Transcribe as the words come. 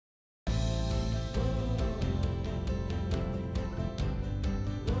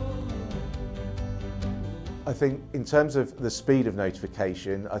I think in terms of the speed of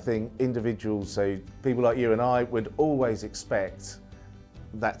notification, I think individuals, so people like you and I, would always expect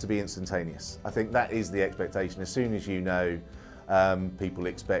that to be instantaneous. I think that is the expectation. As soon as you know, people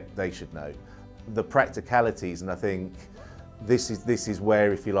expect they should know. The practicalities, and I think this is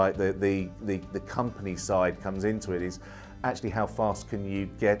where, if you like, the company side comes into it, is actually how fast can you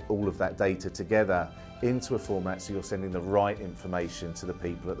get all of that data together into a format so you're sending the right information to the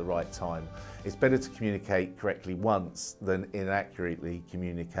people at the right time. It's better to communicate correctly once than inaccurately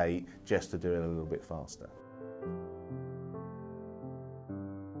communicate just to do it a little bit faster.